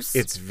Wars.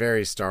 It's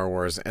very Star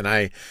Wars. And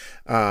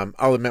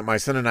I'll admit, my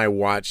son and I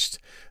watched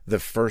the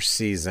first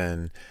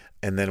season,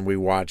 and then we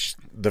watched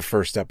the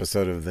first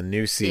episode of the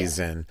new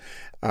season.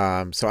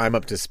 So I'm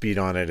up to speed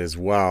on it as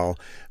well.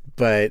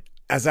 But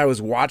as I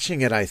was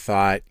watching it, I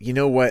thought, you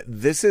know what?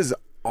 This is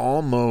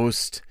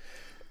almost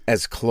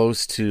as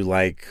close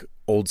to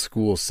old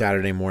school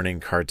Saturday morning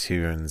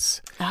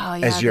cartoons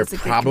as you're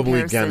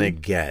probably going to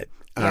get.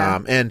 Yeah.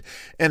 And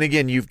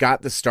again, you've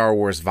got the Star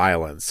Wars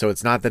violence. So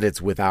it's not that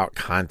it's without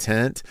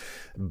content,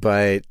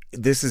 but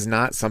this is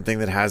not something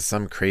that has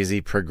some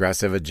crazy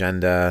progressive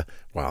agenda.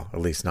 Well,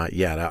 at least not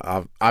yet.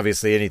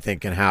 Obviously, anything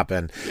can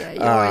happen. Yeah,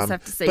 you always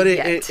have to say but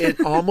yet. it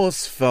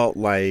almost felt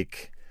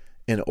like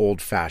an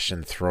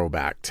old-fashioned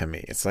throwback to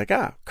me. It's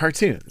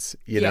cartoons,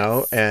 you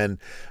know? And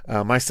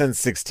my son's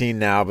 16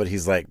 now, but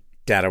he's like,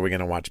 Dad, are we going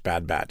to watch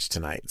Bad Batch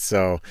tonight?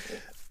 So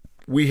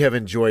we have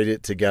enjoyed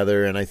it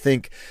together. And I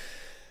think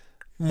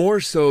more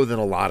so than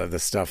a lot of the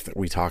stuff that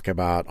we talk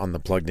about on the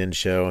Plugged In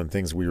show and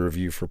things we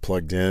review for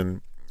Plugged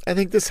In, I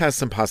think this has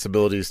some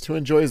possibilities to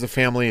enjoy as a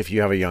family if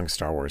you have a young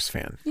Star Wars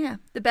fan. Yeah,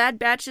 The Bad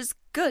Batch is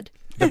good.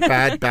 The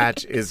Bad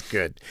Batch is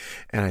good.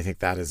 And I think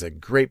that is a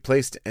great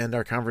place to end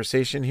our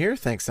conversation here.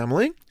 Thanks,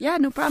 Emily. Yeah,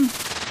 no problem.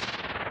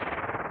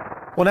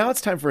 Well, now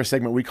it's time for a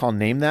segment we call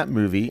Name That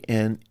Movie,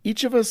 and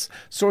each of us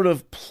sort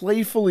of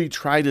playfully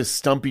try to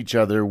stump each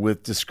other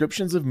with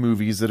descriptions of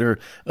movies that are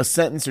a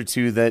sentence or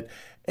two that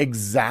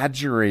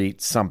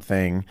exaggerate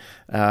something,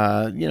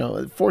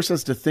 force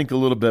us to think a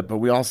little bit, but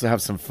we also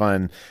have some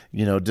fun,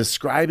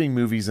 describing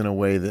movies in a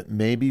way that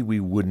maybe we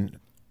wouldn't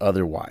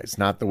otherwise,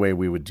 not the way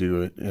we would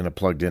do it in a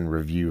Plugged In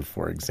review,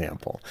 for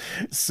example.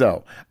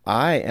 So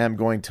I am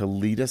going to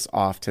lead us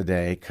off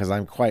today because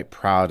I'm quite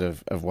proud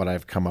of what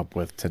I've come up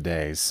with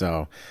today.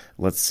 So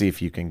let's see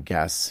if you can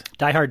guess.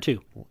 Die Hard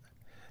 2.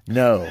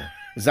 No.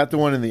 Is that the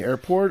one in the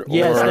airport?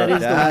 Yes, that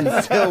is the one.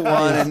 That's the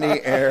one in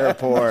the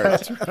airport.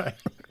 That's right.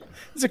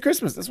 It's a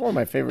Christmas. That's one of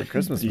my favorite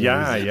Christmas movies.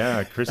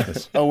 Yeah,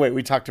 Christmas. Oh, wait,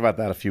 we talked about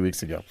that a few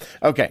weeks ago.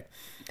 Okay.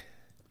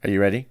 Are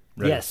you ready?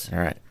 Yes. All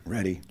right.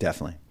 Ready,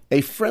 definitely. A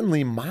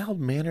friendly,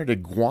 mild-mannered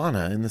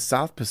iguana in the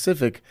South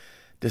Pacific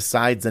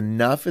decides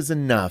enough is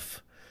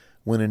enough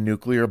when a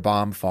nuclear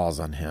bomb falls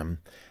on him,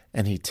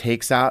 and he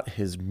takes out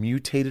his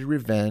mutated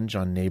revenge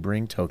on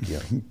neighboring Tokyo.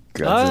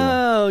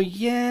 Oh,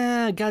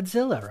 yeah,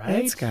 Godzilla,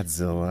 right? It's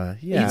Godzilla.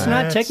 Yeah. It's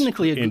not That's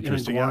technically an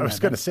interesting. iguana. I was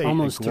going to That say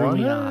almost threw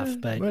me iguana,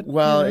 off, but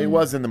Well, it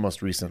was in the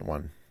most recent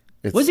one.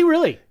 was he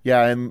really?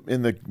 Yeah,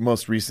 in the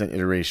most recent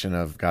iteration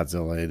of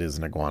Godzilla, it is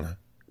an iguana.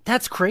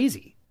 That's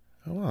crazy.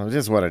 Well, it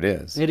is what it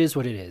is. It is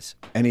what it is.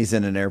 And he's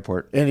in an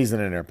airport. And he's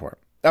in an airport.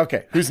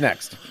 Okay, who's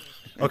next?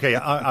 Okay,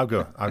 I'll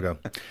go.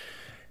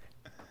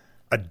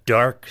 A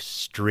dark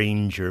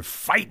stranger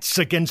fights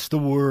against the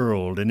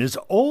world and is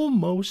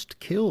almost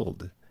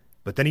killed.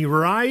 But then he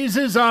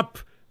rises up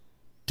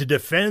to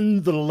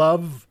defend the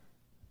love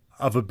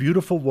of a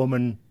beautiful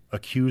woman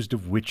accused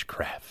of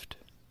witchcraft.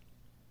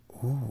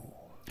 Ooh.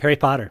 Harry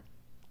Potter.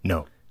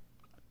 No.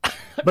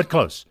 But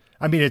close.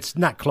 I mean, it's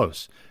not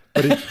close.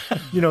 But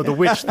the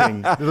witch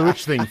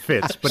thing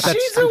fits. But that's,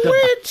 She's a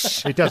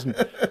witch! It doesn't,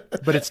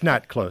 but it's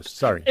not close.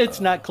 Sorry. It's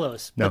not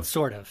close, No. but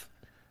sort of.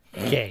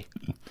 Okay.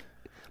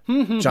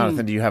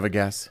 Jonathan, do you have a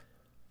guess?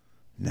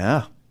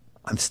 No.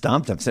 I'm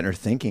stumped. I'm sitting there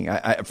thinking.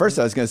 At first,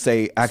 I was going to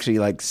say actually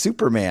like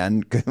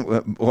Superman,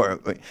 or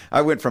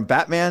I went from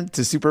Batman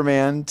to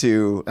Superman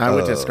to. I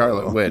went to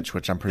Scarlet Witch,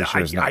 which I'm pretty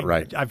sure is not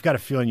right. I've got a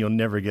feeling you'll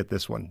never get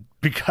this one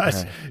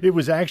because it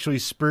was actually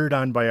spurred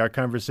on by our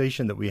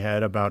conversation that we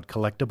had about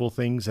collectible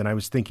things, and I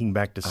was thinking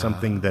back to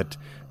something that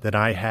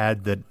I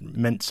had that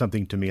meant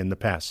something to me in the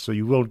past. So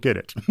you will get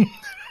it.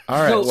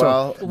 All right.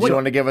 So, do you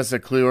want to give us a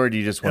clue, or do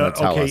you just want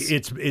to tell us?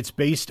 It's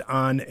based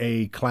on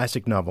a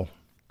classic novel.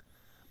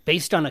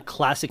 Based on a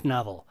classic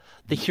novel.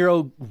 The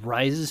hero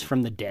rises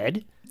from the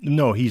dead?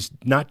 No, he's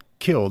not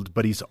killed,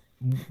 but he's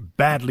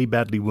badly,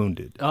 badly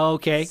wounded. Oh,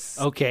 okay.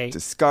 Okay. The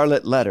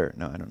Scarlet Letter.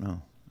 No, I don't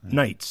know.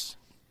 Knights.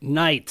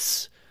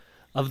 Knights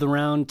of the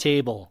Round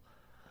Table.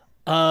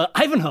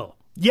 Ivanhoe.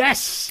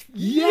 Yes!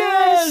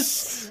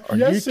 Yes! Are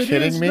you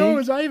kidding me? No,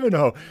 it's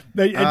Ivanhoe.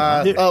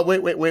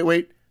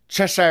 Wait.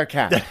 Cheshire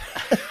Cat.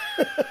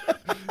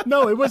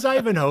 No, it was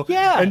Ivanhoe.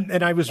 Yeah.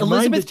 And I was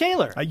Elizabeth reminded,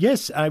 Taylor.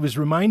 Yes, I was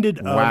reminded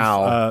of...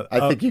 Wow. I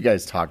think you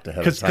guys talked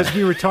ahead of time. Because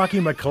we were talking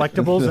about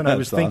collectibles, and I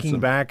was That's thinking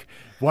awesome. back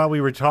while we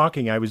were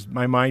talking.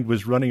 My mind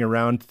was running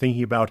around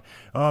thinking about,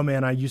 oh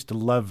man, I used to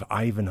love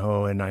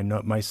Ivanhoe, and I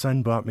know my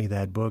son bought me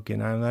that book,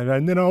 and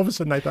then all of a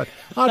sudden I thought,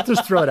 I'll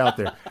just throw it out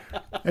there,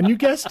 and you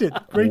guessed it.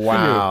 Great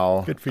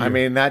Wow. for you. Good for you. I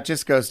mean, that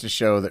just goes to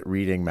show that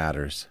reading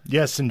matters.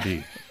 yes,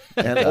 indeed,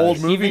 And old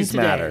Even movies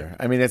today. matter.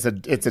 I mean, it's a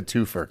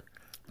twofer.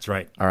 that's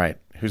right. All right.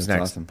 Who's That's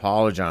next? awesome.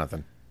 Paul or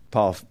Jonathan?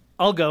 Paul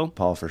I'll go.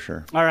 for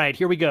sure. All right,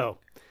 here we go.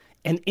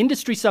 An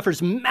industry suffers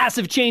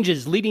massive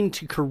changes, leading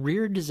to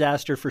career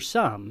disaster for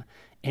some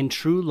and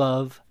true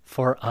love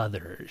for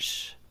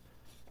others.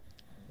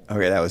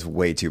 Okay, that was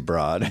way too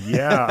broad.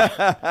 Yeah.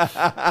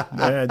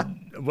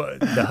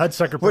 The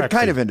Hudsucker What Proxy.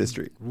 kind of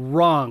industry?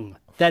 Wrong.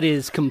 That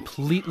is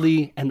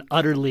completely and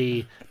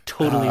utterly,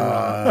 totally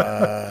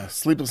wrong.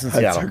 Sleepless in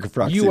Seattle. Hudsucker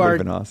Proxy You would are have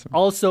been awesome.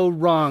 also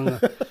wrong.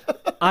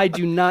 I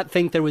do not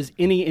think there was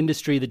any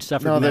industry that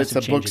suffered No, massive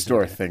that's a changes.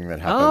 bookstore thing that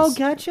happens. Oh,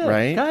 gotcha.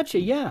 Right? Gotcha,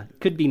 yeah.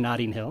 Could be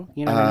Notting Hill.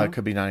 You know,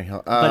 Could be Notting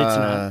Hill. But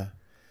it's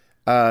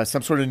not.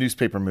 Some sort of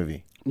newspaper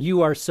movie.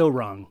 You are so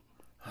wrong.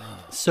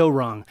 So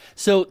wrong.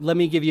 So let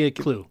me give you a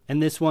clue.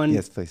 And this one,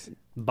 Yes, please.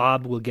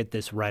 Bob will get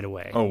this right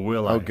away. Oh,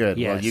 will I? Oh, good.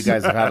 Well, Yes. you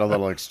guys have had a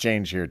little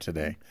exchange here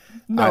today.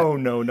 No. I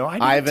didn't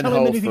Ivanhoe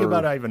tell him anything for-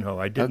 about Ivanhoe.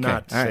 I did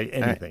not all right, say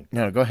all right. anything.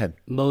 No, go ahead.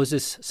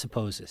 Moses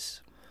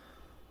supposes.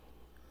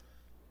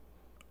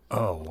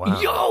 Oh, wow.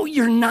 Yo,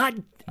 you're not.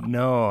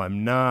 No,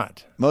 I'm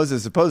not.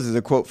 Moses supposes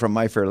a quote from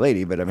My Fair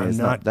Lady, but I mean, I'm it's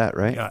not that,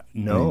 right?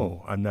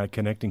 No, I'm not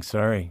connecting.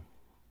 Sorry.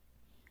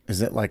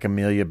 Is it like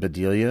Amelia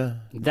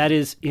Bedelia? That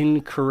is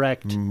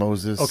incorrect.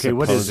 Moses. Okay,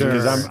 what is it?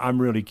 supposes- Because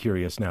I'm really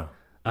curious now.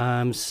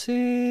 I'm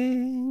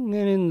singing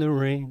in the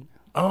rain.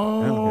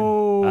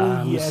 Oh,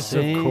 Oh, yes,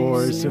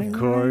 of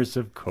course.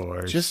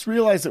 Just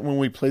realize that when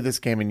we play this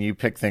game and you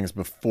pick things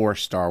before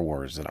Star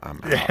Wars, that I'm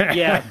out.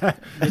 Yeah.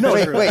 No,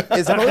 wait.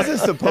 Is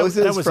Moses supposed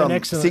That was an from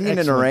excellent- Singing in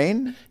the excellent-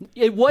 Rain?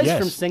 It was Yes.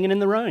 from Singing in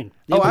the Rain.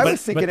 Oh, I but-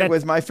 was thinking but it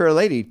was My Fair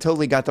Lady.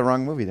 Totally got the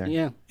wrong movie there.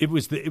 Yeah. It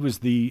was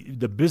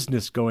the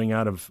business going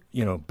out of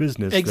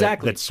business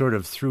Exactly. that sort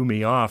of threw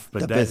me off,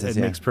 but The that business,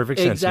 it makes yeah. perfect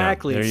sense. now.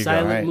 Exactly. There you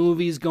Silent Right.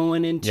 movies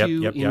going into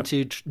Yep.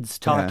 into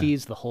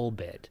talkies, the whole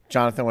bit.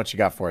 Jonathan, what you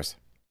got for us?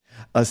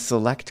 A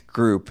select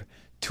group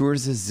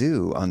tours a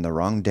zoo on the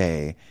wrong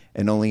day,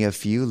 and only a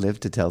few live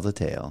to tell the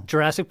tale.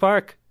 Jurassic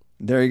Park.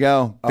 There you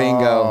go.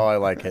 Bingo. Oh, I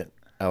like it.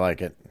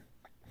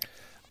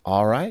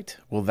 All right.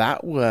 Well,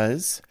 that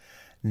was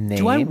name.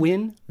 Do I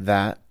win?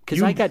 That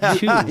Because I got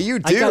two. You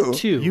I got do.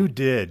 two. You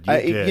did.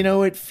 You did.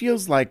 it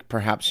feels like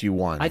perhaps you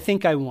won. I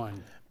think I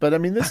won. But I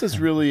mean, this is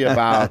really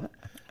about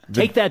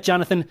Take that,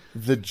 Jonathan.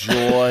 the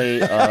joy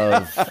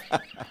of,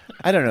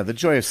 I don't know, the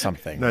joy of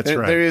something. That's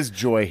right. There is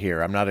joy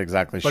here. I'm not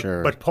exactly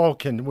sure. But Paul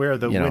can wear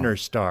the You know. winner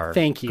star.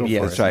 Thank you. Go for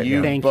Yes, it. That's right.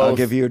 you Thank both, I'll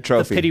give you a The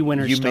trophy. pity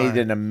winner you star. made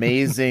an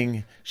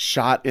amazing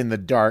shot in the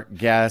dark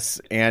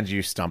guess, and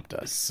you stumped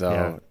us.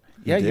 So,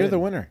 yeah, you're the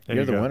winner. There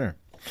You're you the go. winner.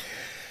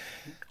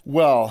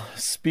 Well,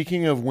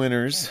 speaking of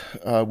winners,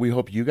 we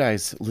hope you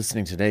guys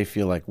listening today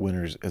feel like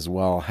winners as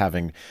well,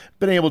 having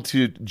been able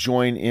to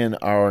join in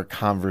our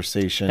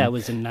conversation. That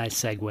was a nice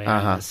segue.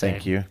 I must say.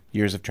 Thank you.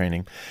 Years of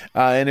training.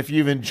 And if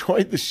you've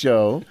enjoyed the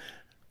show,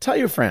 tell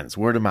your friends.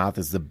 Word of mouth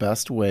is the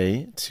best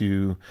way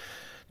to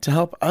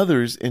help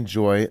others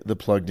enjoy the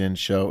Plugged In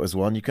show as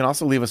well. And you can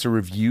also leave us a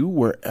review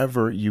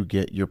wherever you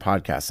get your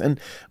podcasts. And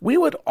we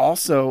would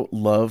also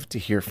love to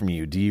hear from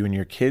you. Do you and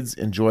your kids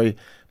enjoy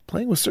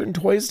playing with certain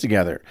toys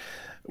together?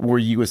 Were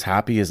you as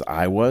happy as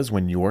I was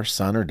when your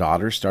son or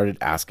daughter started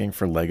asking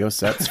for Lego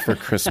sets for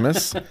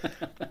Christmas?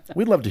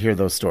 We'd love to hear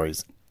those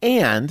stories.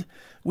 And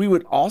we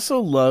would also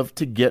love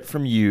to get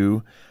from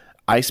you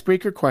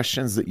icebreaker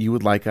questions that you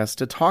would like us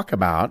to talk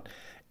about.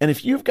 And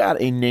if you've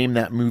got a Name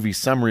That Movie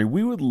summary,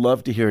 we would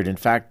love to hear it. In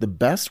fact, the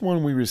best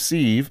one we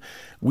receive,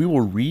 we will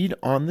read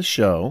on the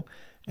show,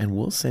 and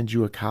we'll send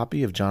you a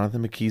copy of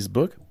Jonathan McKee's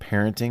book,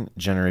 Parenting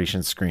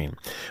Generation Screen.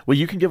 Well,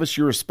 you can give us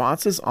your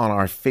responses on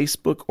our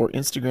Facebook or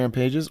Instagram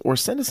pages, or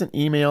send us an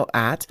email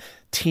at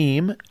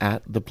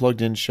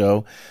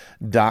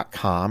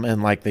team@thepluggedinshow.com.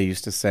 And like they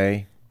used to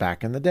say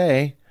back in the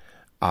day,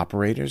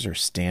 operators are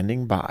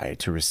standing by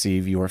to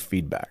receive your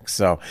feedback.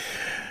 So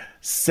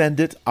send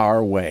it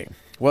our way.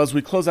 Well, as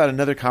we close out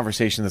another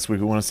conversation this week,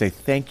 we want to say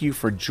thank you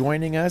for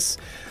joining us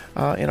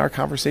in our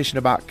conversation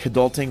about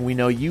Kidulting. We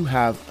know you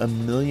have a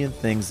million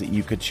things that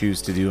you could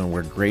choose to do, and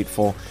we're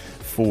grateful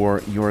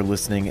for your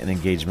listening and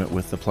engagement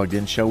with the Plugged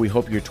In Show. We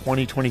hope your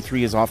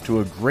 2023 is off to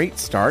a great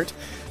start,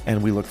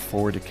 and we look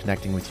forward to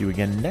connecting with you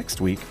again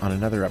next week on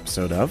another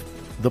episode of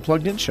The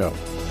Plugged In Show.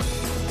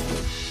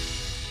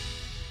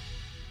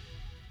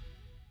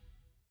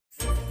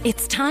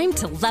 It's time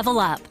to level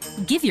up.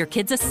 Give your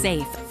kids a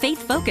safe,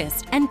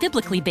 faith-focused, and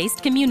biblically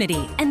based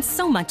community, and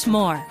so much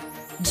more.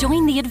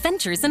 Join the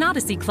Adventures in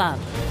Odyssey Club.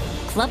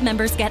 Club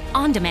members get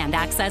on-demand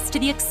access to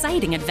the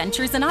exciting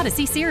Adventures in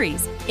Odyssey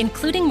series,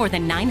 including more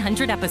than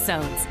 900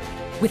 episodes.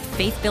 With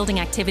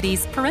faith-building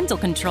activities, parental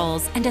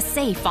controls, and a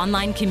safe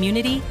online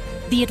community,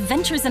 the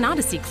Adventures in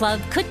Odyssey Club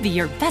could be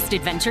your best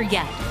adventure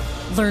yet.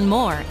 Learn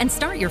more and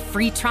start your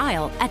free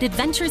trial at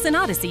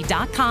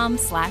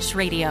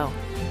adventuresinodyssey.com/radio.